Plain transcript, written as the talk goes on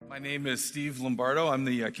My name is Steve Lombardo. I'm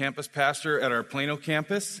the campus pastor at our Plano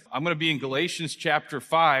campus. I'm going to be in Galatians chapter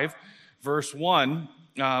 5, verse 1.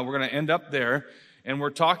 We're going to end up there, and we're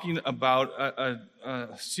talking about a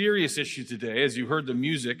serious issue today. As you heard the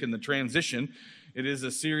music and the transition, it is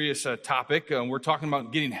a serious topic. We're talking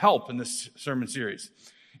about getting help in this sermon series.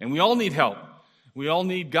 And we all need help. We all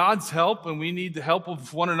need God's help, and we need the help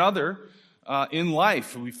of one another in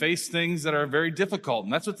life. We face things that are very difficult,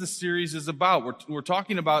 and that's what this series is about. We're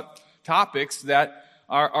talking about topics that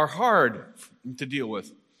are hard to deal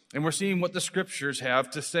with, and we're seeing what the scriptures have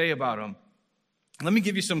to say about them. Let me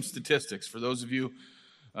give you some statistics for those of you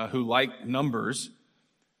who like numbers.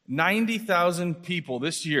 90,000 people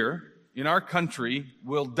this year in our country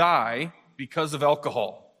will die because of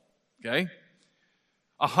alcohol, okay?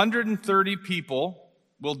 130 people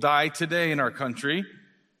will die today in our country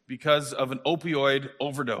because of an opioid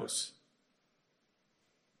overdose.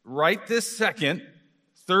 Right this second,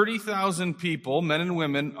 30,000 people, men and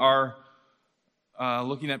women, are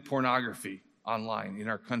looking at pornography online in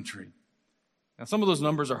our country. Now, some of those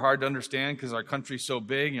numbers are hard to understand because our country's so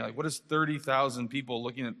big. You're like, what does 30,000 people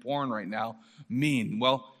looking at porn right now mean?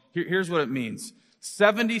 Well, here's what it means.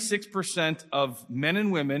 76% of men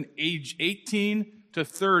and women age 18 to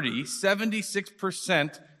 30,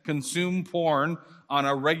 76% consume porn on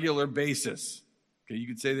a regular basis. Okay, you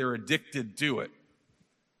could say they're addicted to it.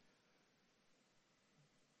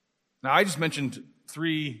 Now, I just mentioned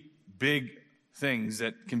three big things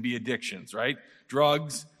that can be addictions, right?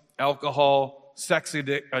 Drugs, alcohol, sex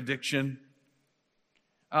addiction.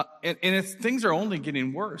 Things are only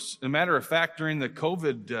getting worse. As a matter of fact, during the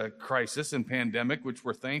COVID crisis and pandemic, which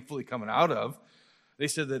we're thankfully coming out of, they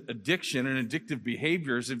said that addiction and addictive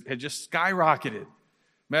behaviors had just skyrocketed.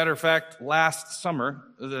 Matter of fact, last summer,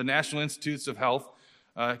 the National Institutes of Health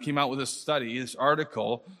came out with a study, this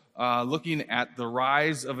article, looking at the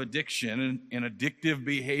rise of addiction and addictive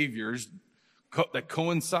behaviors that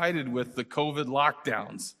coincided with the COVID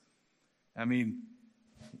lockdowns. I mean,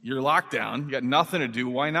 you're locked down, you got nothing to do,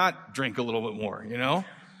 why not drink a little bit more, you know?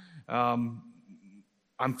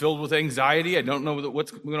 I'm filled with anxiety. I don't know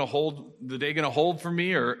what's going to hold the day going to hold for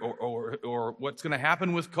me, or what's going to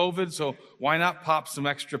happen with COVID. So why not pop some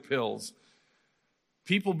extra pills?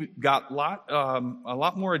 People got a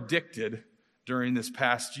lot more addicted during this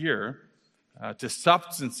past year to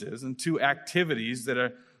substances and to activities that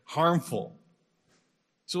are harmful.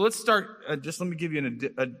 So let's start. Just let me give you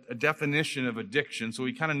a definition of addiction, so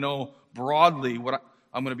we kind of know broadly what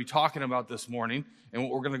I'm going to be talking about this morning, and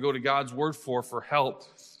what we're going to go to God's Word for help.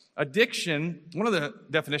 Addiction, one of the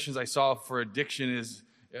definitions I saw for addiction is,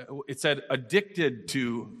 it said addicted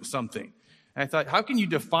to something. And I thought, how can you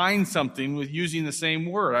define something with using the same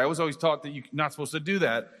word? I was always taught that you're not supposed to do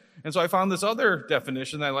that. And so I found this other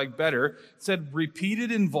definition that I like better. It said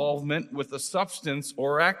repeated involvement with a substance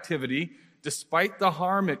or activity despite the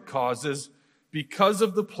harm it causes because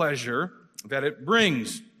of the pleasure that it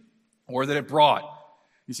brings or that it brought.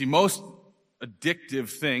 You see, most addictive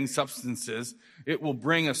things, substances, it will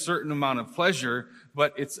bring a certain amount of pleasure,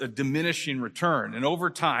 but it's a diminishing return. And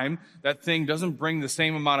over time, that thing doesn't bring the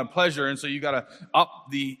same amount of pleasure, and so you got to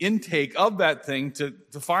up the intake of that thing to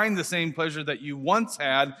find the same pleasure that you once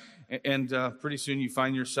had, and pretty soon you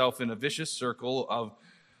find yourself in a vicious circle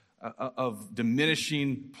of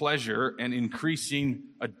diminishing pleasure and increasing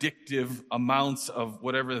addictive amounts of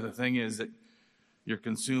whatever the thing is that you're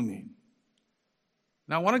consuming.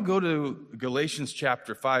 Now, I want to go to Galatians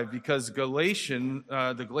chapter 5 because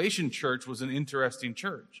the Galatian church was an interesting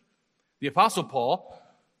church. The Apostle Paul,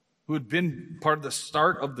 who had been part of the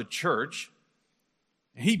start of the church,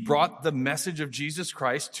 he brought the message of Jesus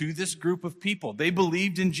Christ to this group of people. They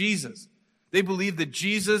believed in Jesus. They believed that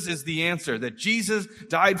Jesus is the answer, that Jesus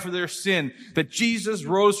died for their sin, that Jesus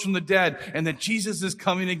rose from the dead, and that Jesus is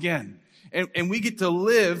coming again. And we get to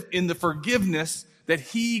live in the forgiveness that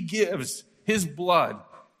he gives. His blood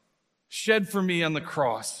shed for me on the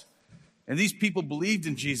cross. And these people believed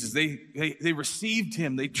in Jesus. They received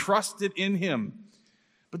him. They trusted in him.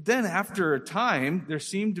 But then after a time, there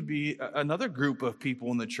seemed to be another group of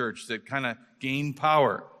people in the church that kind of gained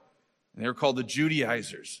power. And they were called the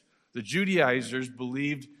Judaizers. The Judaizers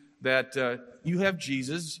believed that you have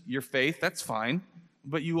Jesus, your faith, that's fine.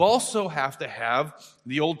 But you also have to have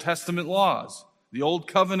the Old Testament laws, the Old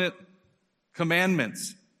Covenant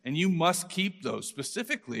commandments. And you must keep those.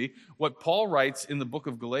 Specifically, what Paul writes in the book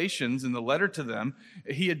of Galatians, in the letter to them,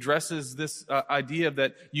 he addresses this idea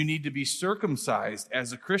that you need to be circumcised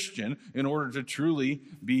as a Christian in order to truly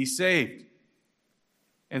be saved.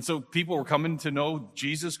 And so people were coming to know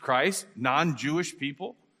Jesus Christ, non-Jewish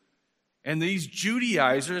people. And these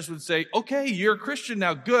Judaizers would say, okay, you're a Christian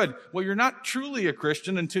now, good. Well, you're not truly a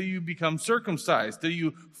Christian until you become circumcised, till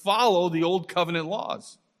you follow the old covenant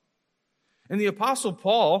laws. And the Apostle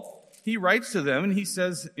Paul, he writes to them, and he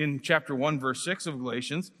says in chapter 1, verse 6 of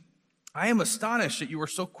Galatians, I am astonished that you are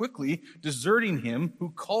so quickly deserting him who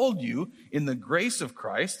called you in the grace of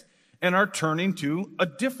Christ and are turning to a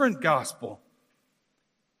different gospel.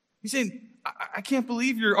 He's saying, I can't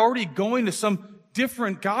believe you're already going to some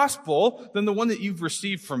different gospel than the one that you've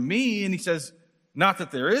received from me. And he says, not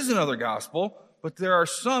that there is another gospel, but there are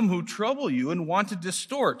some who trouble you and want to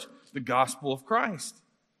distort the gospel of Christ.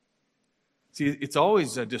 See, it's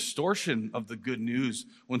always a distortion of the good news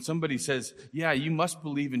when somebody says, yeah, you must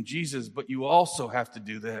believe in Jesus, but you also have to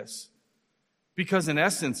do this. Because in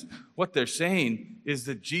essence, what they're saying is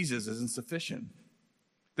that Jesus isn't sufficient.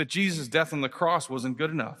 That Jesus' death on the cross wasn't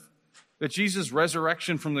good enough. That Jesus'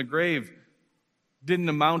 resurrection from the grave didn't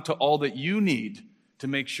amount to all that you need to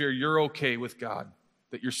make sure you're okay with God,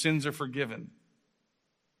 that your sins are forgiven.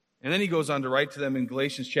 And then he goes on to write to them in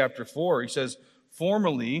Galatians chapter 4. He says,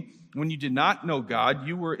 formerly, when you did not know God,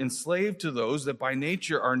 you were enslaved to those that by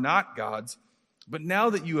nature are not God's. But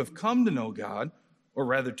now that you have come to know God, or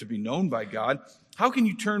rather to be known by God, how can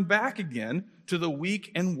you turn back again to the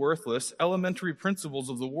weak and worthless elementary principles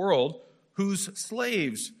of the world whose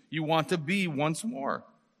slaves you want to be once more?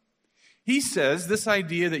 He says this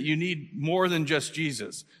idea that you need more than just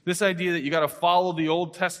Jesus, this idea that you got to follow the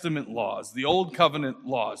Old Testament laws, the Old Covenant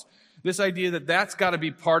laws, this idea that that's got to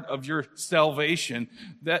be part of your salvation,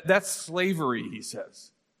 that's slavery, he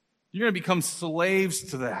says. You're going to become slaves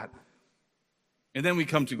to that. And then we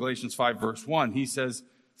come to Galatians 5, verse 1. He says,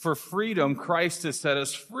 for freedom, Christ has set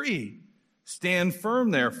us free. Stand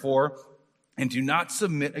firm, therefore, and do not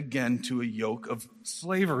submit again to a yoke of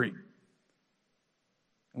slavery.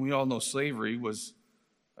 And we all know slavery was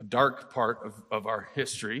a dark part of our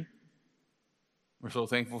history. We're so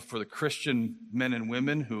thankful for the Christian men and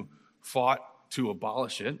women who fought to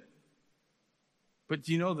abolish it. But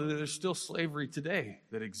do you know that there's still slavery today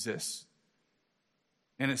that exists?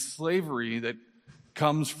 And it's slavery that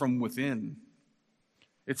comes from within.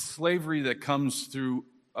 It's slavery that comes through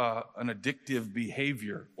an addictive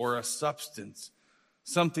behavior or a substance,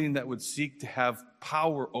 something that would seek to have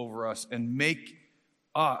power over us and make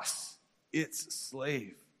us its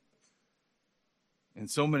slave. And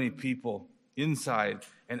so many people inside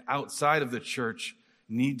and outside of the church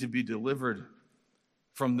need to be delivered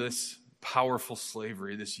from this powerful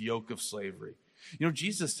slavery, this yoke of slavery. You know,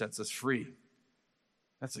 Jesus sets us free.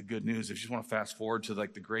 That's the good news. If you just want to fast forward to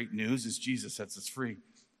like the great news, is Jesus sets us free.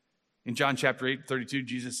 In John chapter 8:32,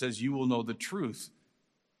 Jesus says, you will know the truth,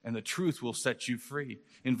 and the truth will set you free.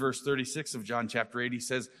 In verse 36 of John chapter 8, he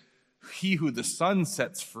says, he who the Son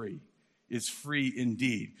sets free is free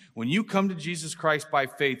indeed. When you come to Jesus Christ by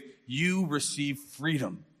faith, you receive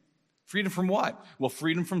freedom. Freedom from what? Well,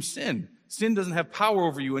 freedom from sin. Sin doesn't have power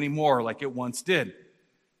over you anymore like it once did.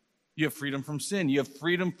 You have freedom from sin. You have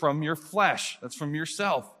freedom from your flesh. That's from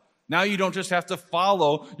yourself. Now you don't just have to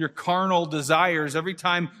follow your carnal desires. Every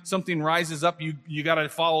time something rises up, you got to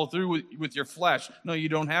follow through with your flesh. No, you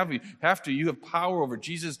don't have to. You have power over it.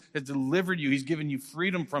 Jesus has delivered you. He's given you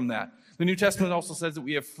freedom from that. The New Testament also says that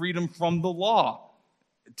we have freedom from the law,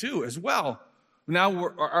 too, as well. Now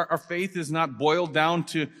our faith is not boiled down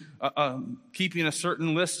to keeping a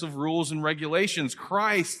certain list of rules and regulations.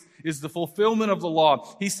 Christ is the fulfillment of the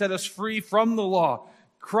law. He set us free from the law.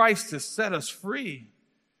 Christ has set us free.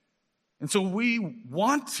 And so we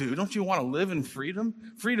want to, don't you want to live in freedom?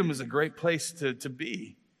 Freedom is a great place to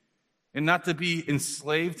be. And not to be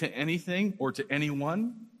enslaved to anything or to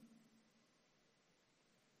anyone.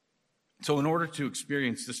 So in order to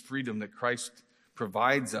experience this freedom that Christ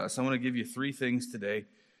provides us, I want to give you three things today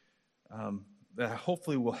that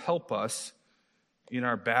hopefully will help us in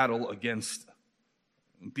our battle against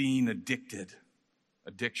being addiction.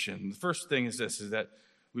 The first thing is this, is that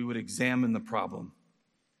we would examine the problem.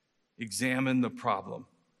 Examine the problem.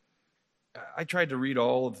 I tried to read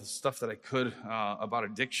all of the stuff that I could about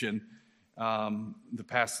addiction the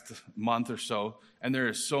past month or so, and there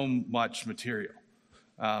is so much material.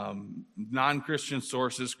 Non-Christian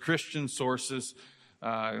sources, Christian sources,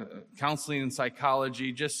 counseling and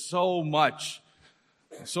psychology, just so much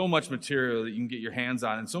material that you can get your hands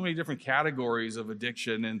on, and so many different categories of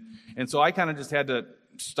addiction. And so I kind of just had to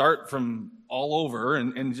start from all over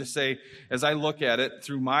and just say, as I look at it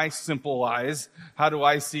through my simple eyes, how do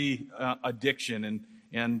I see addiction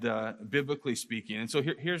and biblically speaking? And so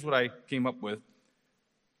here's what I came up with.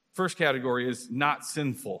 First category is not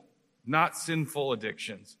sinful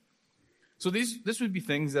addictions. So this would be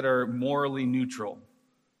things that are morally neutral.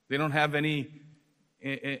 They don't have any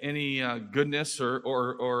goodness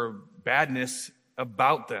or badness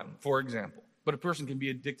about them, for example. But a person can be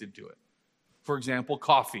addicted to it. For example,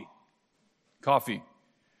 coffee. Coffee,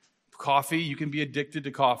 you can be addicted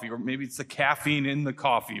to coffee, or maybe it's the caffeine in the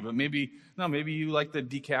coffee, but maybe you like the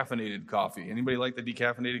decaffeinated coffee. Anybody like the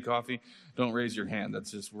decaffeinated coffee? Don't raise your hand.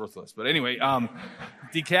 That's just worthless. But anyway,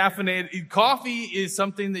 decaffeinated coffee is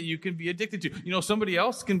something that you can be addicted to. Somebody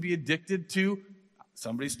else can be addicted to,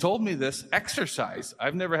 somebody's told me this, exercise.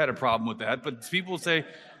 I've never had a problem with that, but people say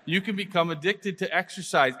you can become addicted to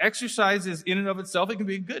exercise. Exercise is in and of itself, it can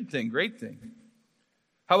be a good thing, great thing.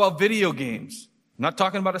 How about video games? I'm not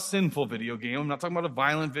talking about a sinful video game. I'm not talking about a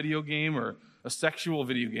violent video game or a sexual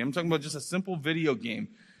video game. I'm talking about just a simple video game.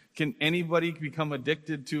 Can anybody become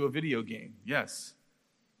addicted to a video game? Yes.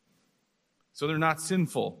 So they're not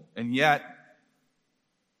sinful, and yet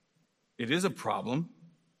it is a problem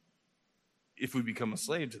if we become a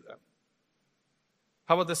slave to them.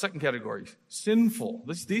 How about the second category? Sinful.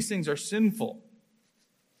 These things are sinful.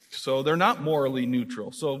 So they're not morally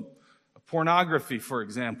neutral. So pornography, for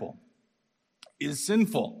example, is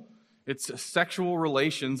sinful. It's sexual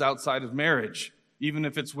relations outside of marriage, even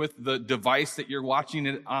if it's with the device that you're watching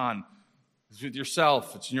it on. It's with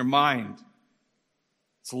yourself. It's in your mind.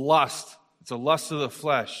 It's lust. It's a lust of the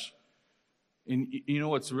flesh. And you know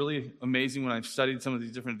what's really amazing when I've studied some of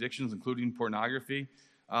these different addictions, including pornography?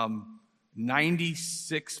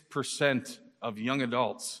 96% of young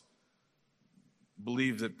adults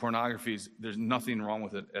believe that pornography there's nothing wrong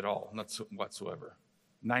with it at all, not whatsoever.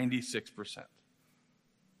 96%.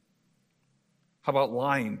 How about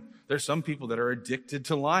lying? There's some people that are addicted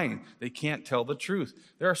to lying. They can't tell the truth.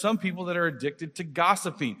 There are some people that are addicted to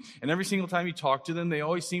gossiping. And every single time you talk to them, they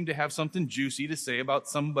always seem to have something juicy to say about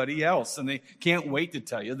somebody else. And they can't wait to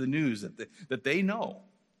tell you the news that they know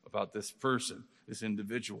about this person, this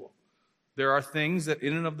individual. There are things that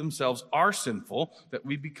in and of themselves are sinful that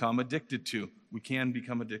we become addicted to. We can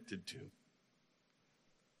become addicted to.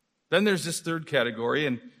 Then there's this third category,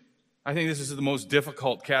 and I think this is the most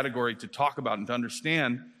difficult category to talk about and to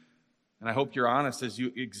understand. And I hope you're honest as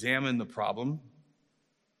you examine the problem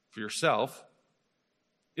for yourself.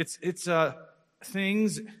 It's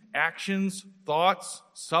things, actions, thoughts,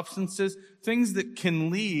 substances, things that can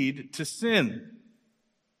lead to sin.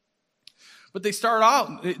 But they start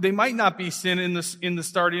out, they might not be sin in the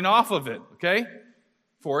starting off of it, okay?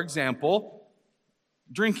 For example,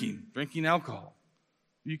 drinking alcohol.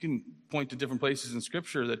 You can point to different places in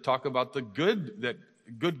Scripture that talk about the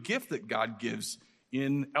good gift that God gives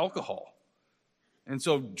in alcohol. And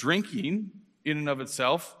so drinking in and of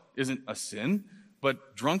itself isn't a sin,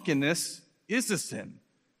 but drunkenness is a sin.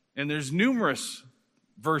 And there's numerous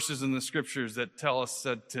verses in the Scriptures that tell us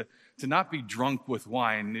that to not be drunk with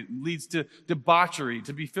wine. It leads to debauchery,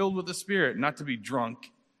 to be filled with the Spirit, not to be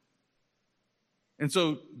drunk. And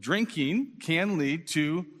so drinking can lead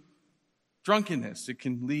to drunkenness. It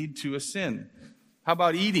can lead to a sin. How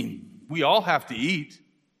about eating? We all have to eat.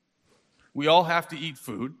 We all have to eat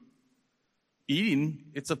food. Eating,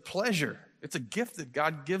 it's a pleasure. It's a gift that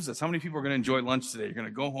God gives us. How many people are going to enjoy lunch today? You're going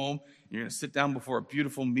to go home, you're going to sit down before a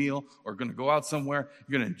beautiful meal, or going to go out somewhere.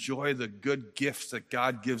 You're going to enjoy the good gifts that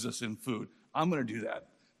God gives us in food. I'm going to do that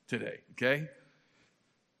today, okay?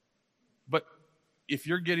 But if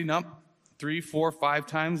you're getting up 3, 4, 5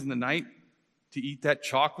 times in the night to eat that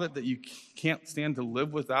chocolate that you can't stand to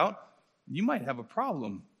live without, you might have a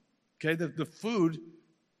problem. Okay, the food,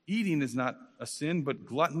 eating is not a sin, but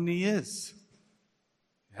gluttony is.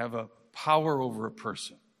 You have a power over a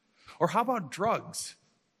person. Or how about drugs?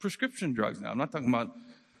 Prescription drugs now. I'm not talking about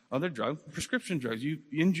other drugs. Prescription drugs. You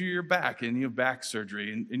injure your back and you have back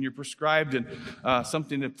surgery and you're prescribed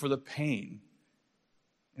something for the pain.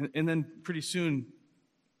 And then pretty soon,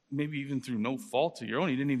 maybe even through no fault of your own,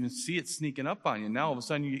 you didn't even see it sneaking up on you. Now all of a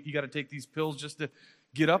sudden you got to take these pills just to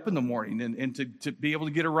get up in the morning and to be able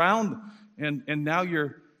to get around. And now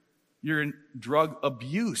you're in drug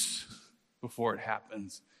abuse before it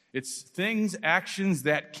happens. It's things, actions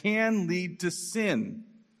that can lead to sin.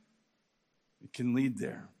 It can lead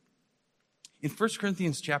there. In 1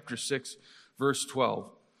 Corinthians chapter 6, verse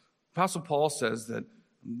 12, Apostle Paul says that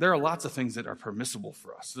there are lots of things that are permissible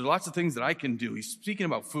for us. There are lots of things that I can do. He's speaking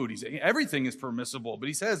about food. He's saying everything is permissible. But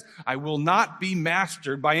he says, I will not be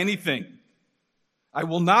mastered by anything. I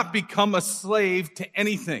will not become a slave to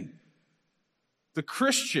anything. The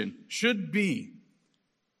Christian should be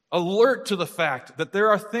alert to the fact that there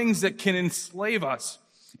are things that can enslave us.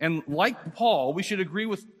 And like Paul, we should agree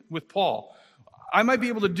with Paul. I might be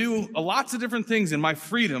able to do lots of different things in my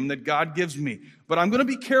freedom that God gives me, but I'm going to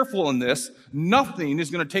be careful in this. Nothing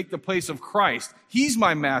is going to take the place of Christ. He's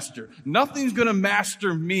my master. Nothing's going to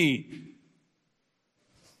master me.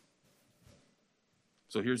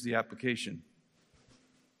 So here's the application.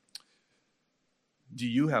 Do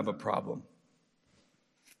you have a problem?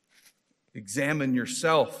 Examine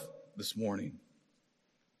yourself this morning.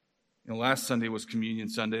 Last Sunday was Communion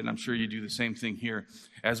Sunday, and I'm sure you do the same thing here.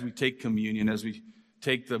 As we take communion, as we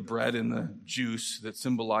take the bread and the juice that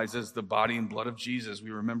symbolizes the body and blood of Jesus, we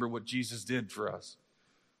remember what Jesus did for us.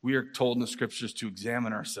 We are told in the Scriptures to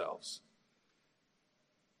examine ourselves.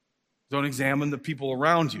 Don't examine the people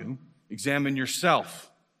around you. Examine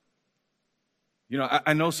yourself.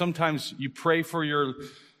 I know sometimes you pray for your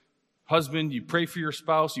husband, you pray for your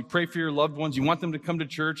spouse, you pray for your loved ones, you want them to come to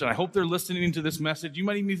church, and I hope they're listening to this message. You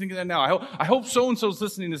might even be thinking that now. I hope so-and-so's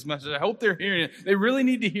listening to this message. I hope they're hearing it. They really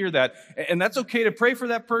need to hear that. And that's okay to pray for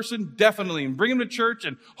that person, definitely, and bring them to church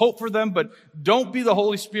and hope for them, but don't be the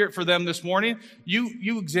Holy Spirit for them this morning.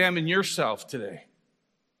 You examine yourself today.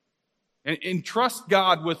 And trust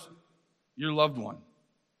God with your loved one.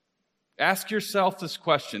 Ask yourself this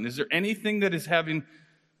question. Is there anything that is having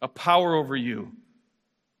a power over you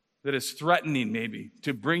that is threatening maybe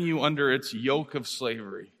to bring you under its yoke of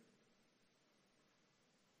slavery?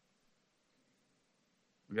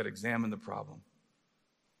 We've got to examine the problem.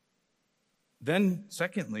 Then,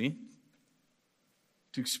 secondly,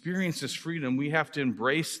 to experience this freedom, we have to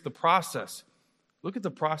embrace the process. Look at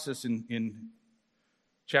the process in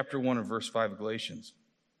chapter 1 of verse 5 of Galatians.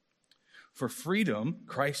 For freedom,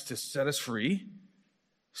 Christ has set us free.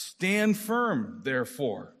 Stand firm,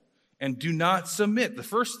 therefore, and do not submit. The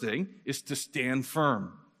first thing is to stand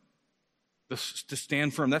firm. To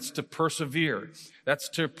stand firm, that's to persevere. That's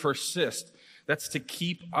to persist. That's to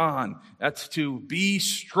keep on. That's to be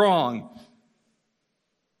strong.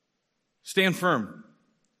 Stand firm.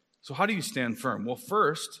 So how do you stand firm? Well,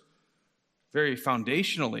 first, very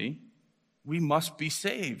foundationally, we must be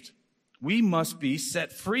saved. We must be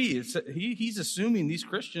set free. He's assuming these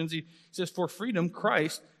Christians, he says, for freedom,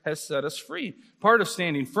 Christ has set us free. Part of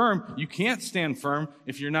standing firm, you can't stand firm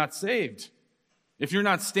if you're not saved. If you're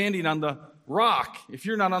not standing on the rock, if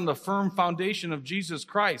you're not on the firm foundation of Jesus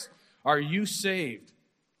Christ, are you saved?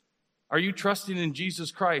 Are you trusting in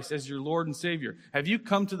Jesus Christ as your Lord and Savior? Have you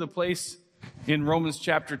come to the place in Romans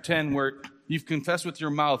chapter 10 where you've confessed with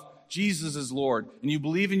your mouth Jesus is Lord, and you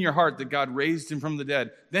believe in your heart that God raised him from the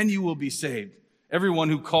dead? Then you will be saved. Everyone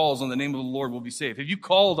who calls on the name of the Lord will be saved. Have you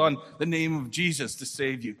called on the name of Jesus to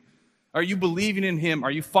save you? Are you believing in him?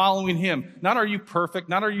 Are you following him? Not are you perfect,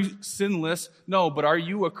 not are you sinless, no, but are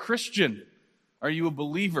you a Christian? Are you a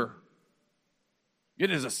believer? It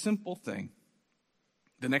is a simple thing.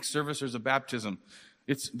 The next service, there's a baptism.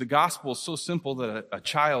 The gospel is so simple that a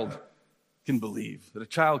child can believe, that a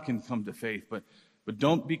child can come to faith, but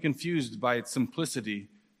don't be confused by its simplicity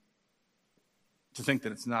to think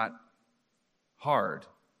that it's not hard.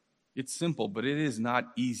 It's simple, but it is not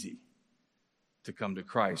easy to come to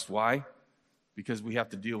Christ. Why? Because we have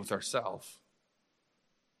to deal with ourselves.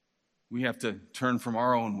 We have to turn from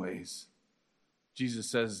our own ways. Jesus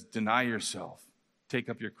says, deny yourself, take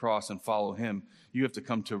up your cross and follow him. You have to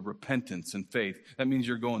come to repentance and faith. That means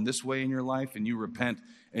you're going this way in your life and you repent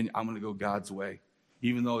and I'm going to go God's way.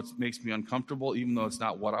 Even though it makes me uncomfortable, even though it's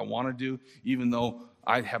not what I want to do, even though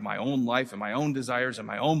I have my own life and my own desires and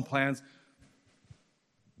my own plans.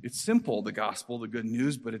 It's simple, the gospel, the good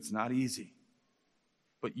news, but it's not easy.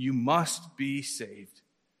 But you must be saved.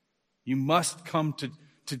 You must come to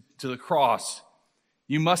the cross.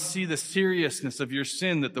 You must see the seriousness of your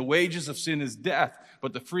sin, that the wages of sin is death,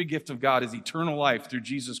 but the free gift of God is eternal life through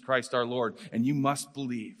Jesus Christ our Lord. And you must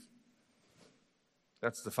believe.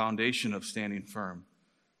 That's the foundation of standing firm.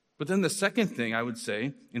 But then the second thing I would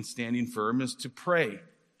say in standing firm is to pray.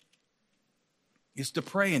 Is to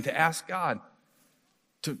pray and to ask God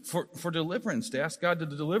for deliverance, to ask God to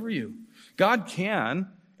deliver you. God can,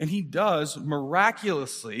 and he does,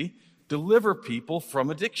 miraculously deliver people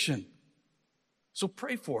from addiction. So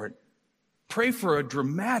pray for it. Pray for a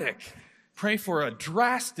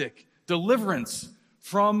drastic deliverance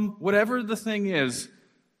from whatever the thing is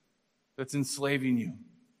that's enslaving you.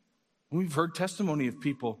 We've heard testimony of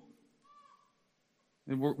people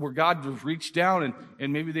where God reached down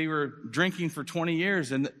and maybe they were drinking for 20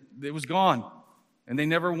 years and it was gone. And they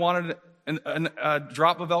never wanted a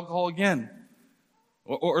drop of alcohol again.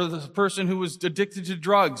 Or the person who was addicted to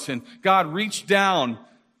drugs and God reached down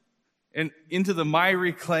and into the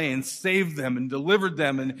miry clay and saved them and delivered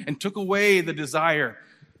them and took away the desire.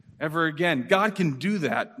 ever again. God can do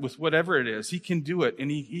that with whatever it is. He can do it, and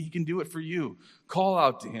he can do it for you. Call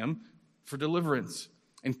out to him for deliverance,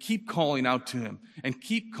 and keep calling out to him, and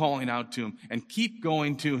keep calling out to him, and keep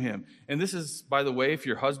going to him. And this is, by the way, if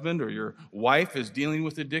your husband or your wife is dealing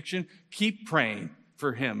with addiction, keep praying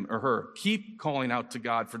for him or her. Keep calling out to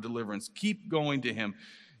God for deliverance. Keep going to him.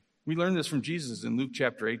 We learned this from Jesus in Luke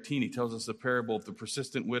chapter 18. He tells us the parable of the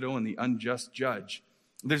persistent widow and the unjust judge.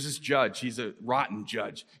 There's this judge. He's a rotten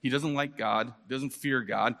judge. He doesn't like God, doesn't fear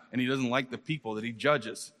God, and he doesn't like the people that he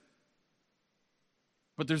judges.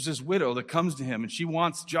 But there's this widow that comes to him, and she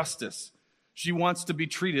wants justice. She wants to be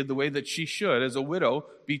treated the way that she should, as a widow,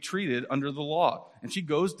 be treated under the law. And she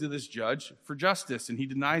goes to this judge for justice, and he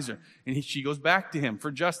denies her. And she goes back to him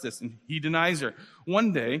for justice, and he denies her.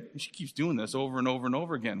 One day, and she keeps doing this over and over and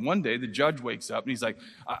over again. One day, the judge wakes up, and he's like,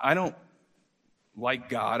 I don't like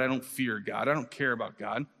God. I don't fear God. I don't care about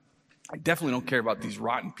God. I definitely don't care about these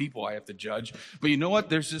rotten people I have to judge. But you know what?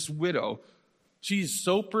 There's this widow. She's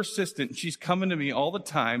so persistent. She's coming to me all the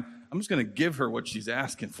time. I'm just going to give her what she's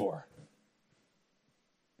asking for.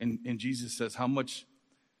 And Jesus says, how much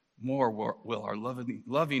more will our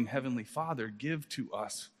loving Heavenly Father give to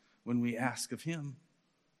us when we ask of him?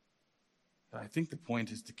 I think the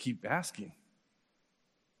point is to keep asking.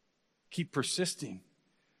 Keep persisting.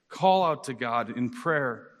 Call out to God in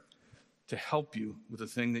prayer to help you with the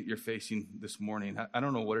thing that you're facing this morning. I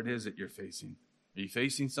don't know what it is that you're facing. Are you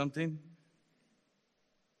facing something?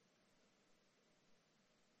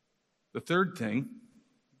 The third thing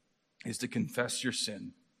is to confess your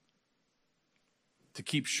sin, to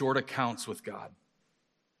keep short accounts with God.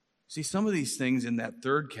 See, some of these things in that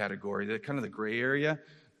third category, that kind of the gray area,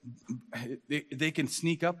 they can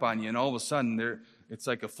sneak up on you, and all of a sudden it's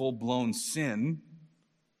like a full-blown sin,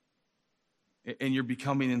 and you're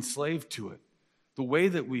becoming enslaved to it. The way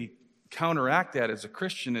that we counteract that as a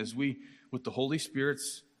Christian is we, with the Holy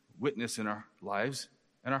Spirit's witness in our lives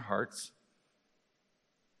and our hearts,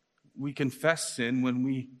 we confess sin when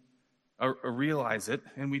we realize it,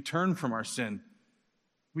 and we turn from our sin.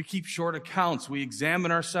 We keep short accounts. We examine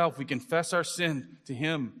ourselves. We confess our sin to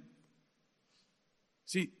him.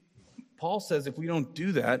 See, Paul says if we don't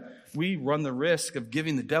do that, we run the risk of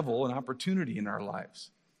giving the devil an opportunity in our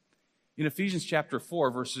lives. In Ephesians chapter 4,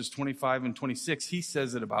 verses 25 and 26, he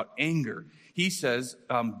says it about anger. He says,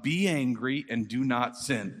 be angry and do not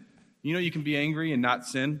sin. You know you can be angry and not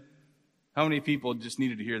sin? How many people just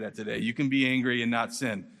needed to hear that today? You can be angry and not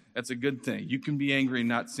sin. That's a good thing. You can be angry and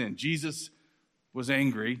not sin. Jesus was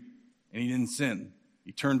angry and he didn't sin.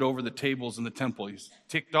 He turned over the tables in the temple. He's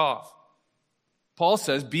ticked off. Paul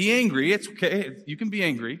says, be angry. It's okay. You can be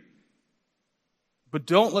angry. But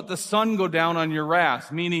don't let the sun go down on your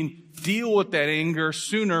wrath, meaning deal with that anger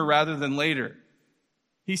sooner rather than later.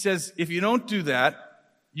 He says, if you don't do that,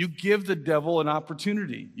 you give the devil an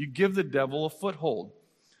opportunity. You give the devil a foothold.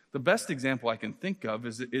 The best example I can think of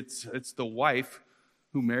is it's the wife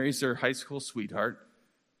who marries her high school sweetheart,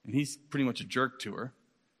 and he's pretty much a jerk to her,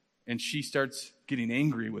 and she starts getting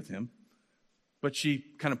angry with him, but she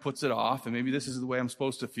kind of puts it off, and maybe this is the way I'm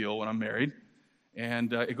supposed to feel when I'm married,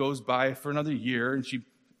 and it goes by for another year, and she's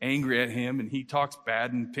angry at him, and he talks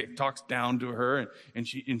bad and talks down to her,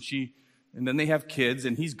 and then they have kids,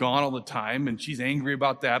 and he's gone all the time, and she's angry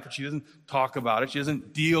about that, but she doesn't talk about it. She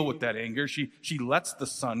doesn't deal with that anger. She lets the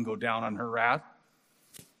sun go down on her wrath.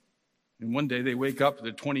 And one day they wake up,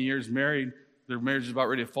 they're 20 years married, their marriage is about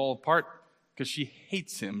ready to fall apart because she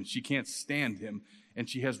hates him. She can't stand him, and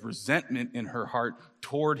she has resentment in her heart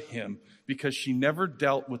toward him because she never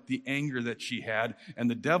dealt with the anger that she had, and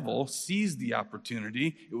the devil seized the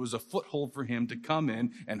opportunity. It was a foothold for him to come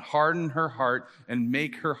in and harden her heart and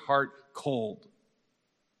make her heart cold.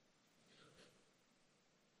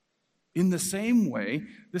 In the same way,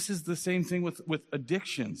 this is the same thing with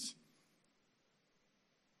addictions.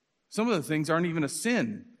 Some of the things aren't even a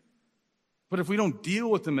sin. But if we don't deal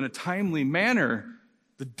with them in a timely manner,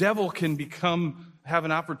 the devil can have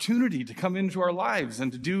an opportunity to come into our lives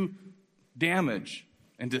and to do damage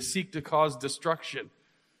and to seek to cause destruction.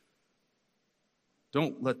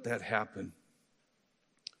 Don't let that happen.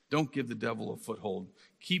 Don't give the devil a foothold.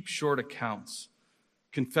 Keep short accounts.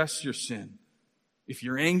 Confess your sin. If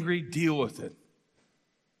you're angry, deal with it.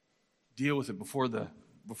 Deal with it before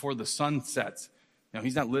the sun sets. Now,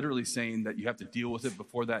 he's not literally saying that you have to deal with it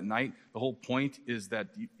before that night. The whole point is that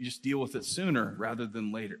you just deal with it sooner rather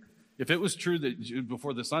than later. If it was true that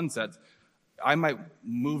before the sun sets, I might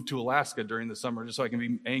move to Alaska during the summer just so I can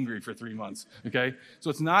be angry for 3 months, okay? So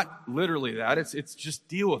it's not literally that. It's just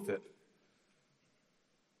deal with it.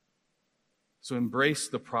 So embrace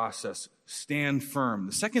the process. Stand firm.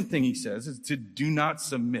 The second thing he says is to do not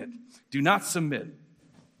submit. Do not submit.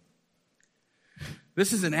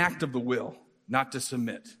 This is an act of the will, not to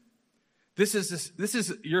submit. This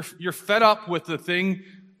is you're fed up with the thing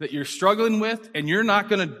that you're struggling with, and you're not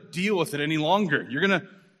going to deal with it any longer.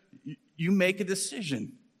 You make a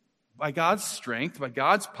decision. By God's strength, by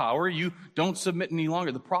God's power, you don't submit any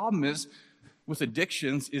longer. The problem is with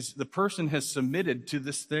addictions is the person has submitted to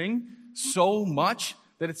this thing so much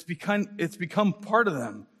that it's become part of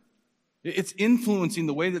them. It's influencing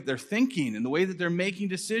the way that they're thinking and the way that they're making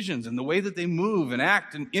decisions and the way that they move and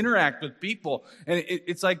act and interact with people. And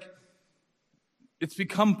it's like it's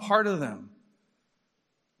become part of them.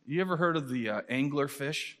 You ever heard of the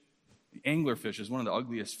anglerfish? The anglerfish is one of the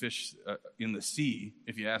ugliest fish in the sea,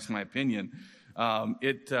 if you ask my opinion.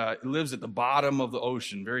 It lives at the bottom of the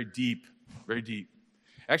ocean, very deep, very deep.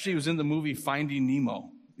 Actually, it was in the movie Finding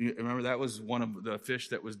Nemo. You remember that was one of the fish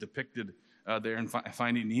that was depicted there in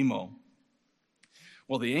Finding Nemo.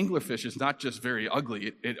 Well, the anglerfish is not just very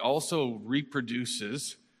ugly. It also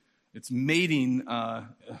reproduces. Its mating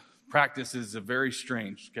practices are very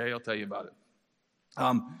strange. Okay, I'll tell you about it.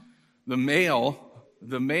 The male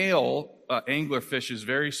anglerfish is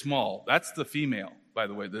very small. That's the female, by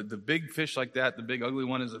the way. The big fish like that, the big ugly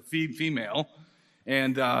one, is a female.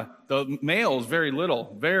 And the male is very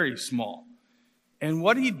little, very small. And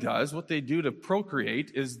what they do to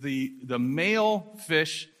procreate is the male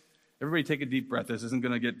fish, everybody take a deep breath. This isn't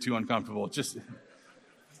going to get too uncomfortable. It's just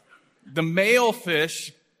the male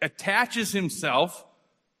fish attaches himself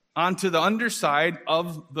onto the underside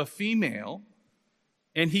of the female,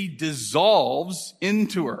 and he dissolves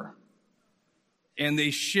into her. And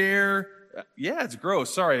they share, it's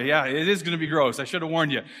gross. Sorry, it is going to be gross. I should have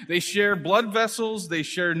warned you. They share blood vessels, they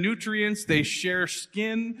share nutrients, they share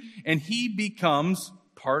skin, and he becomes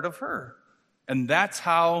part of her. And that's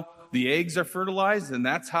how the eggs are fertilized, and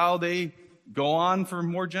that's how they go on for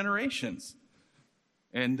more generations.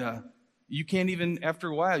 And after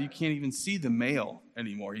a while, you can't even see the male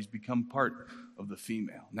anymore. He's become part of the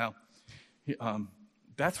female. Now,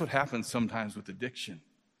 that's what happens sometimes with addiction.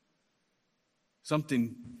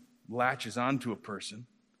 Something latches onto a person,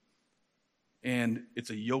 and it's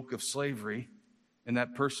a yoke of slavery, and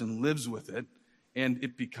that person lives with it, and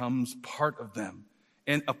it becomes part of them.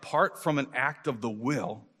 And apart from an act of the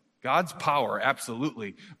will, God's power,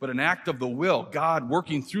 absolutely, but an act of the will, God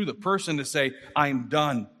working through the person to say, I'm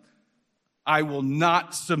done. I will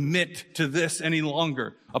not submit to this any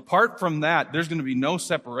longer. Apart from that, there's going to be no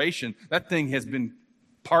separation. That thing has been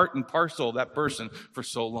part and parcel of that person for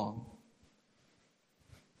so long.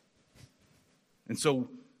 And so,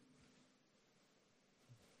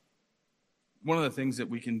 one of the things that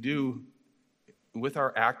we can do with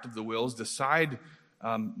our act of the will is decide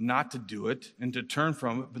not to do it and to turn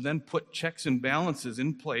from it, but then put checks and balances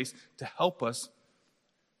in place to help us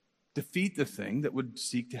defeat the thing that would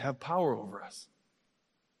seek to have power over us.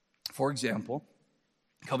 For example,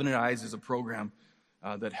 Covenant Eyes is a program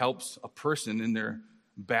that helps a person in their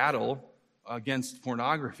battle against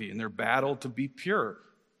pornography, in their battle to be pure.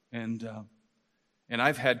 And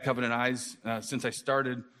I've had Covenant Eyes since I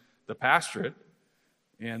started the pastorate.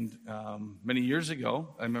 And many years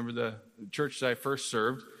ago, I remember the church that I first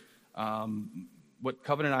served. What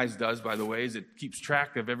Covenant Eyes does, by the way, is it keeps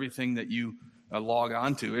track of everything that you log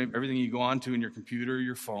on to, everything you go on to in your computer,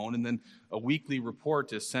 your phone, and then a weekly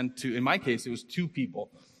report is sent to, in my case, it was 2 people.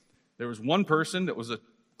 There was one person that was a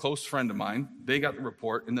close friend of mine. They got the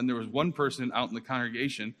report. And then there was one person out in the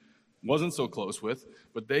congregation, wasn't so close with,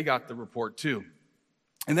 but they got the report too.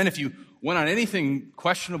 And then if you went on anything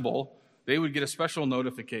questionable, they would get a special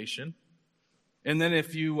notification. And then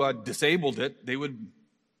if you disabled it, they would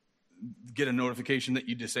get a notification that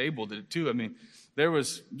you disabled it too. I mean,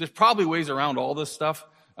 there's probably ways around all this stuff,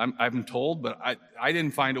 I'm told, but I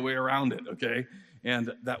didn't find a way around it, okay?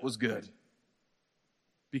 And that was good.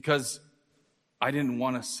 Because I didn't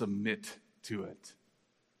want to submit to it.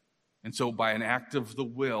 And so by an act of the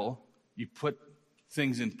will, you put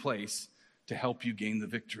things in place to help you gain the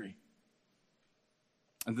victory.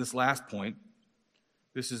 And this last point,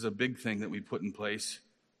 this is a big thing that we put in place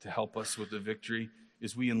to help us with the victory,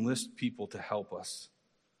 is we enlist people to help us.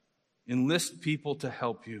 Enlist people to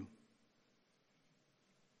help you.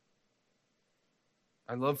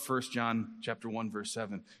 I love 1 John chapter 1, verse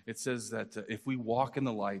 7. It says that if we walk in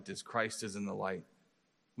the light as Christ is in the light,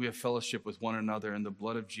 we have fellowship with one another, and the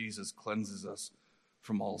blood of Jesus cleanses us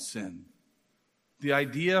from all sin. The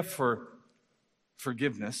idea for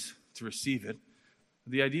forgiveness, to receive it,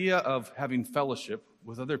 the idea of having fellowship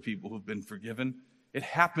with other people who've been forgiven, it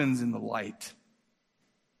happens in the light.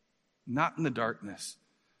 not in the darkness.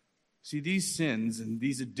 See, these sins and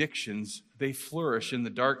these addictions, they flourish in the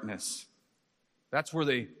darkness. That's where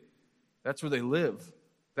they live.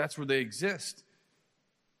 That's where they exist.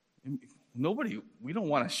 We don't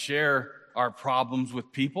want to share our problems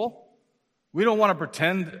with people. We don't want to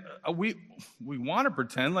pretend, we want to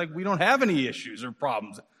pretend like we don't have any issues or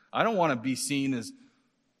problems. I don't want to be seen as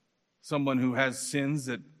someone who has sins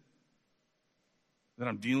that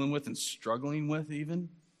I'm dealing with and struggling with even.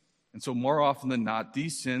 And so more often than not,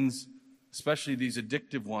 these sins, especially these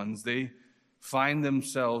addictive ones, they find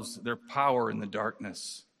themselves, their power in the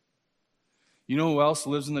darkness. You know who else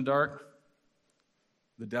lives in the dark?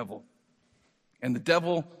 The devil. And the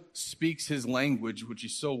devil speaks his language, which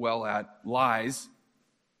he's so well at, lies,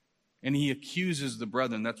 and he accuses the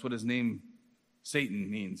brethren. That's what his name, Satan,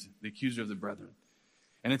 means, the accuser of the brethren.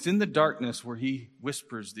 And it's in the darkness where he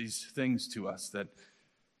whispers these things to us that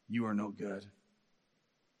you are no good.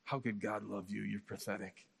 How could God love you? You're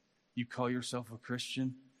pathetic. You call yourself a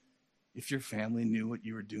Christian? If your family knew what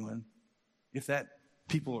you were doing, if that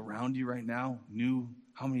people around you right now knew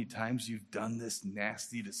how many times you've done this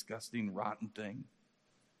nasty, disgusting, rotten thing.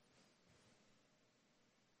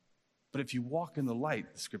 But if you walk in the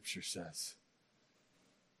light, the scripture says,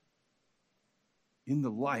 in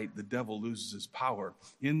the light, the devil loses his power.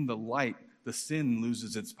 In the light, the sin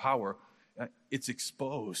loses its power. It's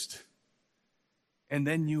exposed. And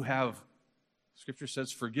then you have, scripture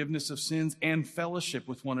says, forgiveness of sins and fellowship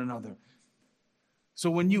with one another. So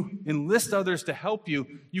when you enlist others to help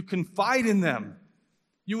you, you confide in them.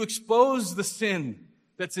 You expose the sin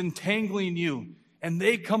that's entangling you, and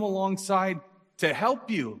they come alongside to help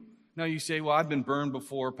you. Now you say, well, I've been burned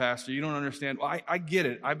before, Pastor. You don't understand. Well, I get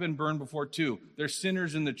it. I've been burned before too. There's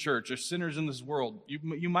sinners in the church. There's sinners in this world.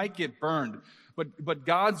 You might get burned. But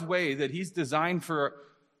God's way that he's designed for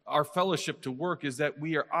our fellowship to work is that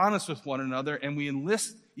we are honest with one another and we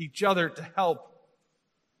enlist each other to help.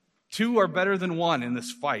 Two are better than one in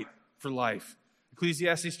this fight for life.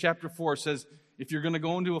 Ecclesiastes chapter 4 says, if you're going to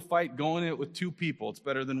go into a fight, go in it with two people. It's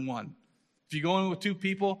better than one. If you go in with two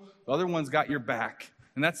people, the other one's got your back.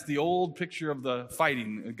 And that's the old picture of the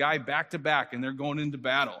fighting, a guy back to back, and they're going into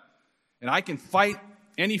battle. And I can fight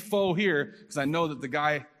any foe here because I know that the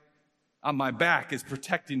guy on my back is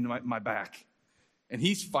protecting my back. And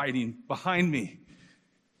he's fighting behind me.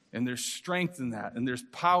 And there's strength in that, and there's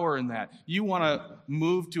power in that. You want to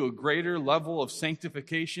move to a greater level of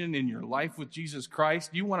sanctification in your life with Jesus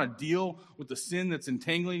Christ. You want to deal with the sin that's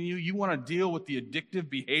entangling you. You want to deal with the addictive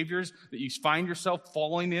behaviors that you find yourself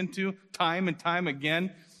falling into time and time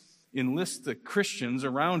again. Enlist the Christians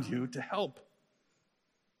around you to help.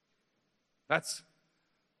 That's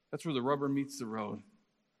where the rubber meets the road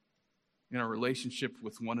in our relationship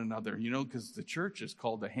with one another. You know, because the church is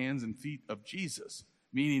called the hands and feet of Jesus.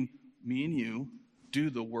 Meaning, me and you do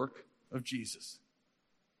the work of Jesus.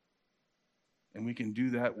 And we can do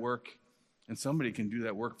that work, and somebody can do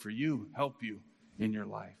that work for you, help you in your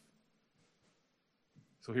life.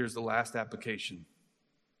 So here's the last application.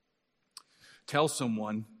 Tell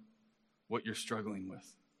someone what you're struggling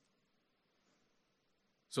with.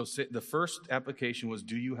 So the first application was,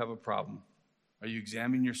 do you have a problem? Are you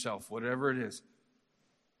examining yourself? Whatever it is.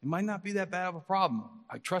 It might not be that bad of a problem.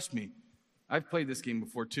 Trust me. I've played this game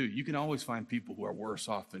before, too. You can always find people who are worse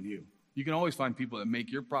off than you. You can always find people that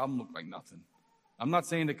make your problem look like nothing. I'm not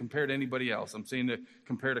saying to compare to anybody else. I'm saying to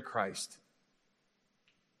compare to Christ.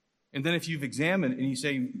 And then if you've examined and you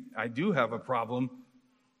say, I do have a problem,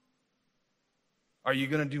 are you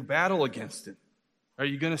going to do battle against it? Are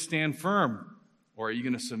you going to stand firm? Or are you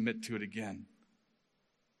going to submit to it again?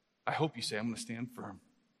 I hope you say, I'm going to stand firm.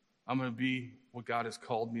 I'm going to be what God has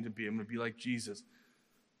called me to be. I'm going to be like Jesus.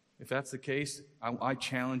 If that's the case, I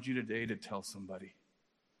challenge you today to tell somebody.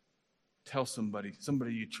 Tell somebody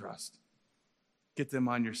you trust. Get them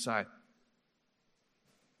on your side.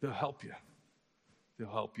 They'll help you.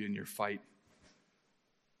 They'll help you in your fight.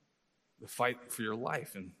 The fight for your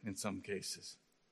life in some cases.